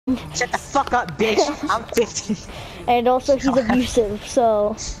Shut the fuck up, bitch. I'm 50. And also he's abusive,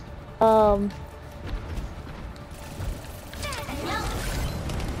 so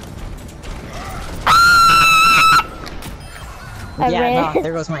yeah, no,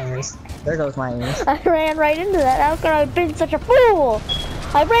 there goes my ears. There goes my ears. I ran right into that. How could I have been such a fool?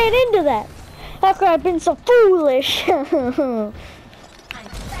 I ran into that. How could I have been so foolish?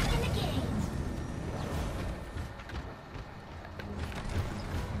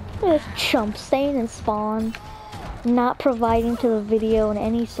 This chump staying in spawn, not providing to the video in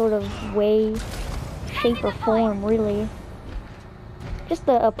any sort of way, shape, or form, really. Just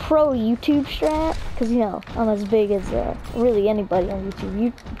a pro YouTube strat, because, you know, I'm as big as really anybody on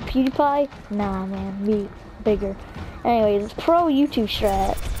YouTube. PewDiePie? Nah, man, me bigger. Anyways, pro YouTube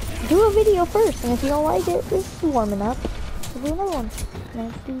strat. Do a video first, and if you don't like it, just warming up. Do another one.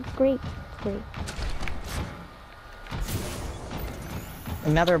 That's great. Great.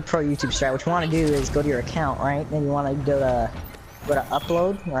 Another pro YouTube strat. What you want to do is go to your account, right? Then you want to go to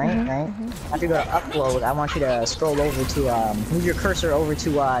upload, right? After you go to upload, I want you to scroll over to move your cursor over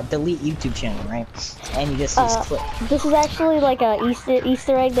to delete YouTube channel, right? And you just click. This is actually like a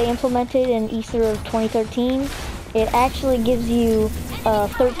Easter egg they implemented in Easter of 2013. It actually gives you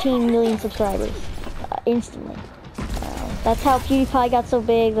 13 million subscribers instantly. That's how PewDiePie got so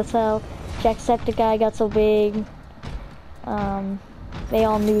big. That's how Jacksepticeye got so big. They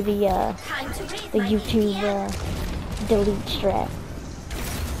all knew the YouTube delete strat.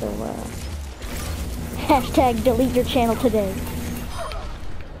 So hashtag delete your channel today.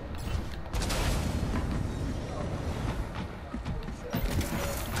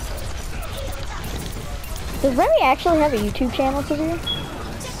 Does Remy actually have a YouTube channel, Kabir?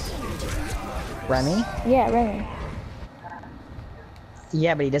 Remy? Yeah, Remy.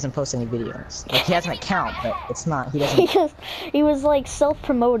 Yeah, but he doesn't post any videos. Like, he has an account, but it's not, he doesn't... he was like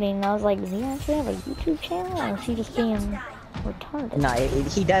self-promoting, and I was like, does he actually have a YouTube channel, or is he just being retarded? No,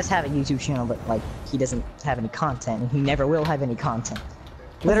 he does have a YouTube channel, but like, he doesn't have any content, and he never will have any content.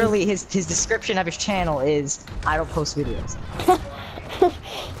 Literally, his description of his channel is, I don't post videos.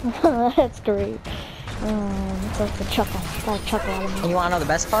 That's great. That's a chuckle. Got a chuckle out of me. And you wanna know the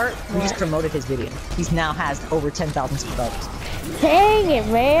best part? We just promoted his video. He now has over 10,000 subscribers. Dang it,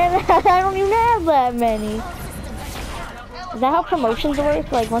 man! I don't even have that many. Is that how promotions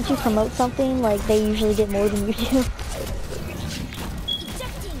work? Like, once you promote something, like, they usually get more than you do?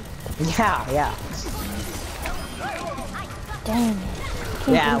 Yeah. Dang.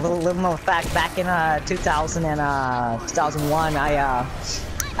 Yeah, a little more fact. Back in 2000 and 2001, I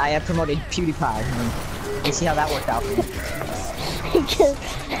promoted PewDiePie. And you see how that worked out for me.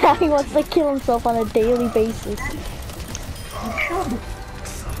 He wants to kill himself on a daily basis.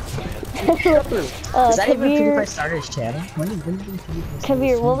 Is that even when PewDiePie started his channel?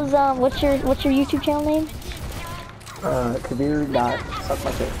 Kabir, what's your YouTube channel name?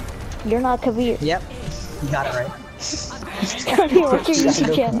 Kabir.suckmytit. You're not Kabir. Yep, you got it right. Kabir, what's your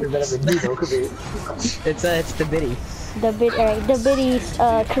YouTube channel? It's the Biddy. The Biddy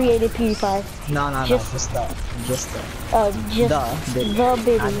created PewDiePie. No, just the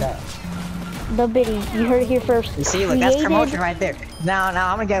Biddy. The Biddy. You heard it here first. You see, look, that's promotion right there. Now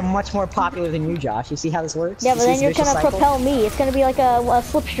I'm gonna get much more popular than you, Josh. You see how this works? Yeah, but then you're gonna propel me. It's gonna be like a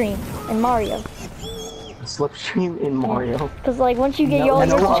slipstream in Mario. Slipstream in Mario. Because like once you get all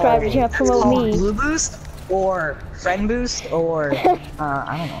your subscribers, you're gonna promote me. Blue Boost or Friend Boost or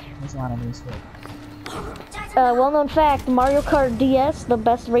I don't know. There's a lot of these. Well-known fact: Mario Kart DS, the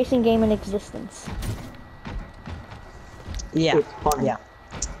best racing game in existence. Yeah. Yeah.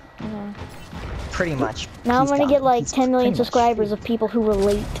 Pretty much. Now I'm gonna get like 10 million subscribers of people who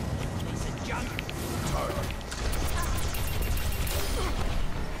relate.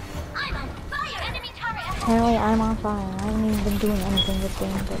 Apparently I'm on fire. I haven't even been doing anything this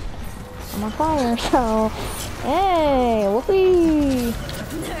game, but I'm on fire, so... Hey, whoopee!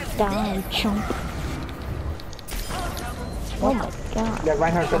 Die, chump. Oh my god. Yeah,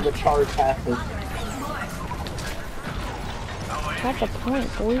 Reinhardt said the charge passes. Catch the point,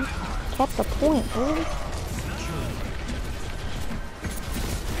 boys. Catch the point, boys.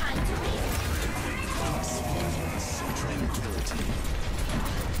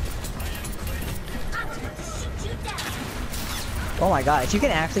 Oh my god, if you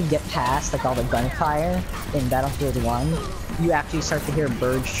can actually get past like all the gunfire in Battlefield 1, you actually start to hear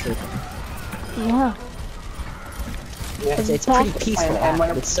birds chirping. Yeah. It's pretty peaceful. And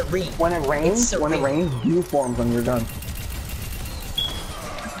when it's serene. When it rains, dew forms when you're done.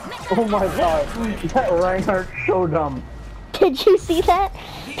 Oh my god, that Reinhardt's so dumb. Did you see that?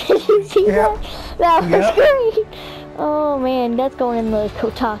 Did you see that? That was great. Oh man, that's going in the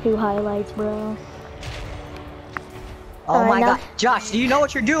Kotaku highlights, bro. Oh my now- god, Josh, do you know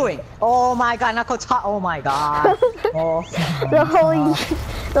what you're doing? Oh my god, Nakota. Oh my god. Oh.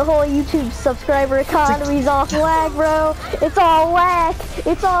 the whole YouTube subscriber economy's off whack, bro. It's all whack.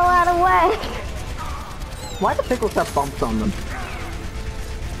 It's all out of whack. Why do pickles have bumps on them?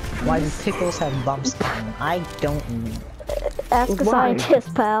 Why do pickles have bumps on them? I don't know. Ask a Why?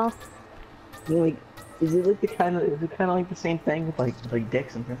 scientist, pal. You know, like, is it like the kind of like the same thing with like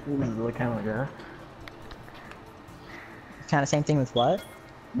dicks and pickles? Is it like kind of like that? Kind of same thing with what?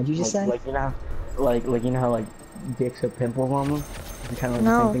 What'd you just say? Like you know, like you know how like dicks have pimples on them? Kind of like the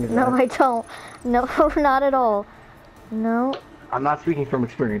No, same thing as no, that? I don't. No, not at all. No. I'm not speaking from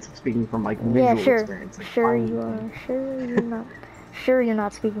experience. I'm speaking from like visual Yeah, sure. experience. Like, Sure you are. Sure you're not. Sure you're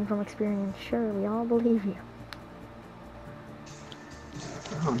not speaking from experience. Sure, we all believe you.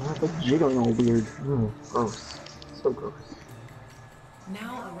 Oh, not like jiggling all weird. Ooh, gross. So gross.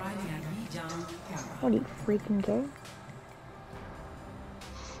 Now arriving at Lijiang Era. What are you, freaking gay?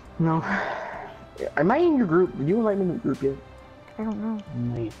 No. Am I in your group? Did you invite me in the group yet? I don't know.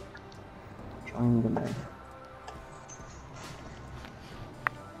 Wait. Join the man.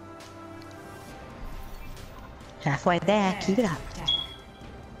 Halfway there, keep it up.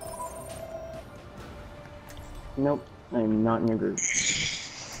 Nope. I'm not in your group.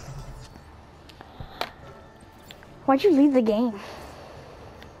 Why'd you leave the game?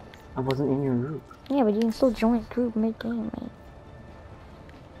 I wasn't in your group. Yeah, but you can still join the group mid-game, mate.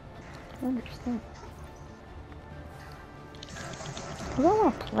 I don't understand. Who do I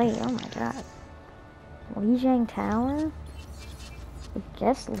want to play? Oh my god. Lijiang Tower? I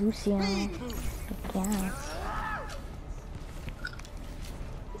guess Lucio. I guess.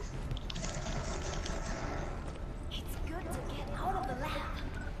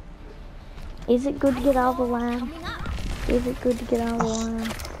 Is it good to get out of the lab? Is it good to get out of the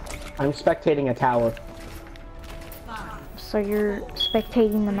lab? I'm spectating a tower. So you're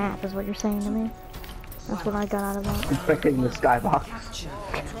spectating the map is what you're saying to me? That's what I got out of that. I'm spectating the skybox.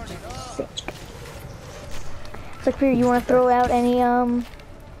 Sick. So Fear, you wanna throw out any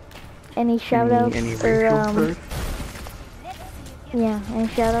shout outs Any or racial yeah, any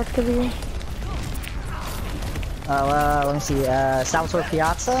shout outs Kabir? Let me see, Salvatore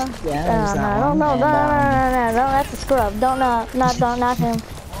Piazza? Yeah, there's that No, one. no, And, that's a scrub. Not him.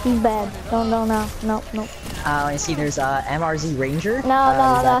 He's bad. No. let me see, there's, MRZ Ranger. No,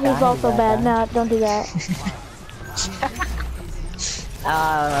 There's that he's guy, also that bad. guy. No, don't do that.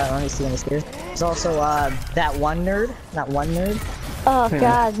 Let me see. There's also, that one nerd. Oh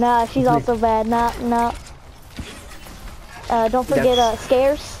god, nah, she's also bad. No. Don't forget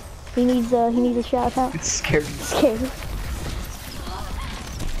Scarce. He needs a shout out. It's scary. Scarce.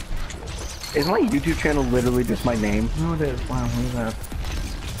 Is my YouTube channel literally just my name? No, it is. Wow, what is that?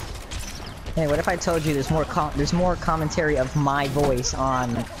 Hey, what if I told you there's more commentary of my voice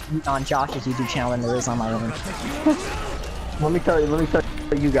on Josh's YouTube channel than there is on my own? Let me tell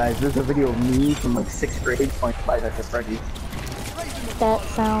you guys, there's a video of me from like 6th grade playing Five Nights at Freddy's. That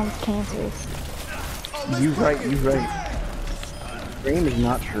sounds cancerous. You right. Dream is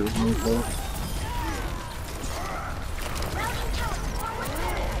not true.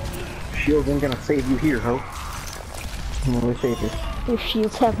 Shields ain't gonna save you here, ho. I'm gonna save you. Your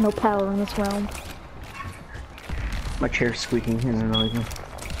shields have no power in this realm. My chair's squeaking and annoys me.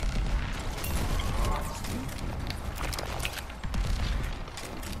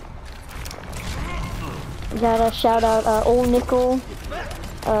 We gotta shout out Old Nickel,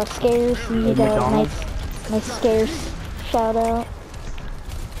 Scarce, you got a nice Scarce shout out.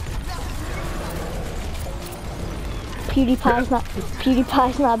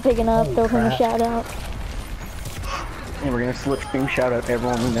 PewDiePie's not big enough, throw him a shout out. And we're gonna slipstream shout out to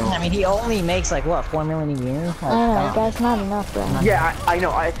everyone we know. I mean, he only makes like what, 4 million a year? Like, I know, guys, not enough, bro. Yeah, I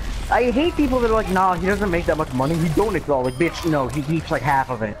know. I hate people that are like, nah, he doesn't make that much money. He donates all. Like, bitch, no, he keeps like half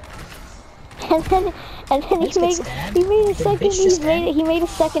of it. And then he made a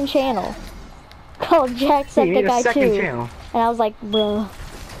second channel called Jacksepticeye 2. Channel. And I was like, bro.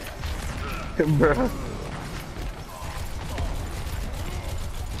 Bruh.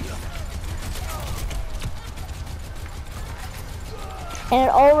 And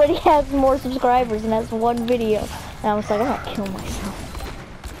it already has more subscribers and that's one video. And I was like, I'm gonna kill myself.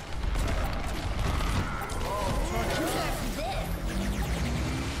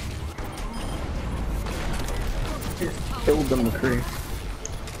 Killed them the tree.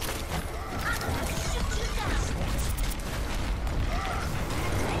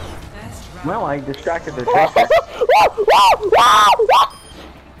 Well, I distracted their tracker.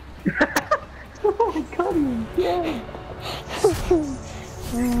 Oh my god, he's dead.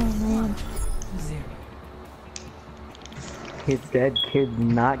 Oh man. Zero. Kid's dead. Kid's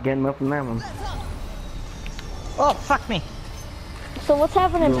not getting up from that one. Oh, fuck me. So what's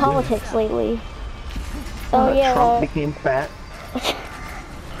happened in politics lately? Oh yeah. Trump became fat.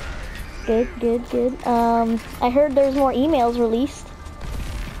 Good, good, good. I heard there's more emails released.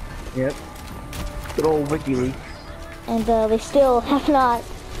 Yep. Good old WikiLeaks. And they still have not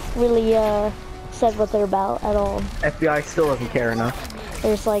really said what they're about at all. FBI still doesn't care enough.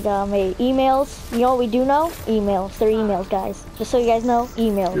 There's like emails. You know what we do know? Emails. They're emails, guys. Just so you guys know,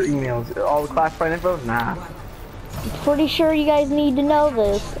 Your emails. emails, all the classified info? Nah. Pretty sure you guys need to know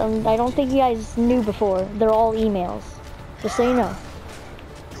this. I don't think you guys knew before. They're all emails. Just so you know.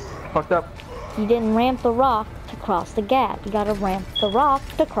 Fucked up. You didn't ramp the rock to cross the gap. You gotta ramp the rock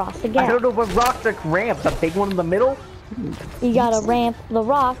to cross the gap. I don't know what rock to ramp. The big one in the middle? You gotta ramp the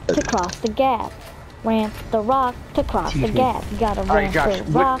rock to cross the gap. Ramp the rock to cross the gap. You gotta ramp Josh,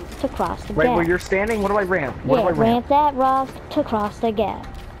 the rock to cross the Right gap. where you're standing, what do I ramp? What Yeah, do I ramp? ramp that rock to cross the gap.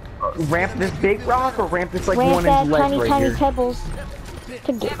 Ramp this big rock or ramp this like Ramp 1 that inch ledge tiny, right tiny here? pebbles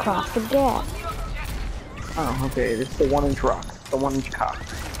to get across the gap. Oh, okay. This is the 1 inch rock. The 1 inch cock.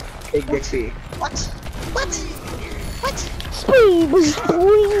 Big Dixie. What? What? What? Speed boost,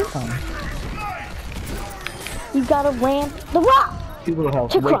 boy! You gotta ramp the rock Too little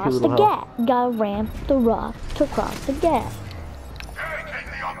health. to Way too cross the little health. gap. You gotta ramp the rock to cross the gap.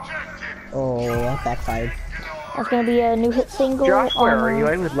 Oh, that backfired. That's gonna be a new hit single. Josh, where on, are you?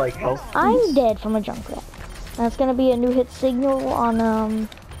 I would like help. I'm dead from a junk rat. That's gonna be a new hit signal on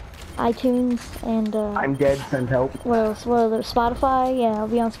iTunes and I'm dead, send help. what else? What other? Spotify? Yeah, it'll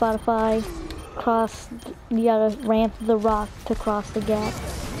be on Spotify. You gotta ramp the rock to cross the gap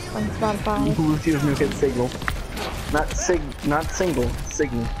on Spotify. Lucio's new hit signal. Not single,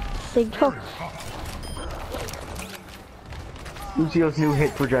 signal. Signal. Lucio's new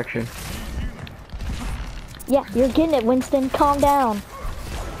hit projection. Yeah, you're getting it, Winston. Calm down.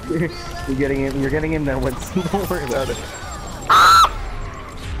 You're getting him there, Winston. Don't worry about it.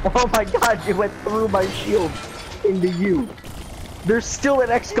 Oh my god, you went through my shield into you. There's still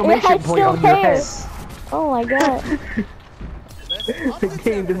an exclamation Yeah, it's point still on your there. head. Oh my god. The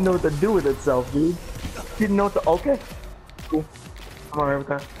game didn't know what to do with itself, dude. Didn't know what to. Okay. Cool. I'm alright with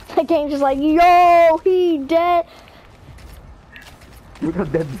that. The game's just like, yo, he dead. Look how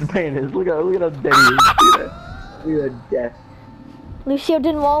dead this man is. Look how dead he is. Look at that. Look at that death. Lucio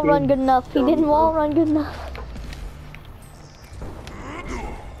didn't wall run good enough. He didn't wall run good enough.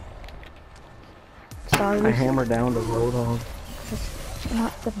 Sorry, I Lucio. hammer down the roadhog.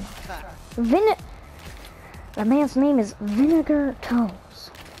 Not good enough. The man's name is Vinegar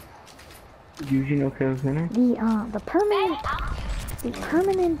Toes. Eugene O'Connor. The permanent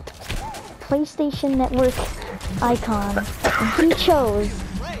PlayStation Network icon. And he chose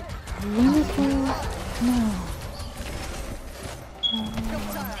Vinegar Toes.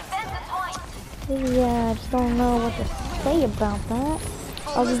 Yeah, I just don't know what to say about that,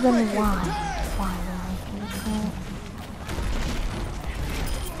 other than why.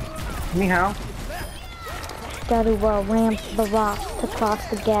 Anyhow. Gotta ramp the rock to cross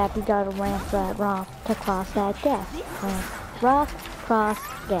the gap. You gotta ramp that rock to cross that gap. Ramp rock, cross,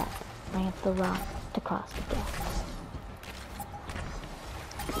 gap. Ramp the rock to cross the gap.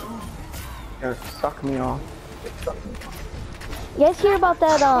 Gonna suck me off. You guys hear about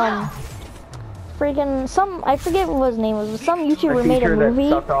that freaking I forget what his name was, but some YouTuber made a movie.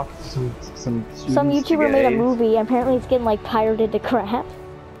 That sucked off some YouTuber made a movie, and apparently it's getting like pirated to crap.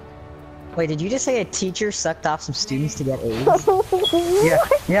 Wait, did you just say a teacher sucked off some students to get AIDS?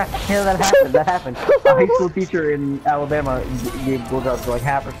 Yeah, that happened. A high school teacher in Alabama gave blowjobs to like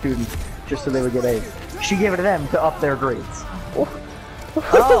half her students just so they would get A's. She gave it to them to up their grades. Oh,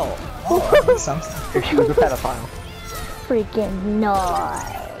 that makes sense. If she was a pedophile. Freaking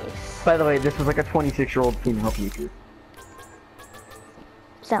nice. By the way, this was like a 26-year-old female teacher.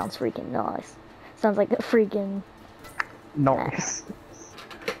 Sounds freaking nice. Sounds like a freaking... Nice.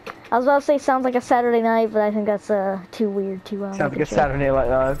 I was about to say sounds like a Saturday night, but I think that's too weird to Sounds like a sure. Saturday Night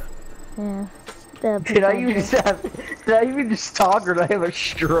Live. Yeah. Did I even just talk or did I have a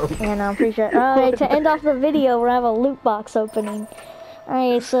stroke? Yeah, no, I'm pretty sure. Alright, to end off the video, we're gonna have a loot box opening.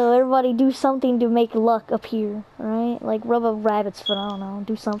 Alright, so everybody do something to make luck appear, alright? Like rub a rabbit's foot, I don't know,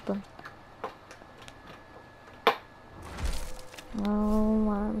 do something.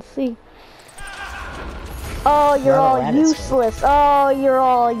 Oh, let's see. Oh, you're all useless. Oh, you're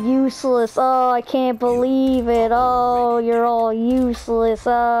all useless. Oh, I can't believe it. Oh, you're all useless.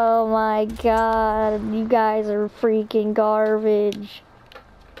 Oh my god. You guys are freaking garbage.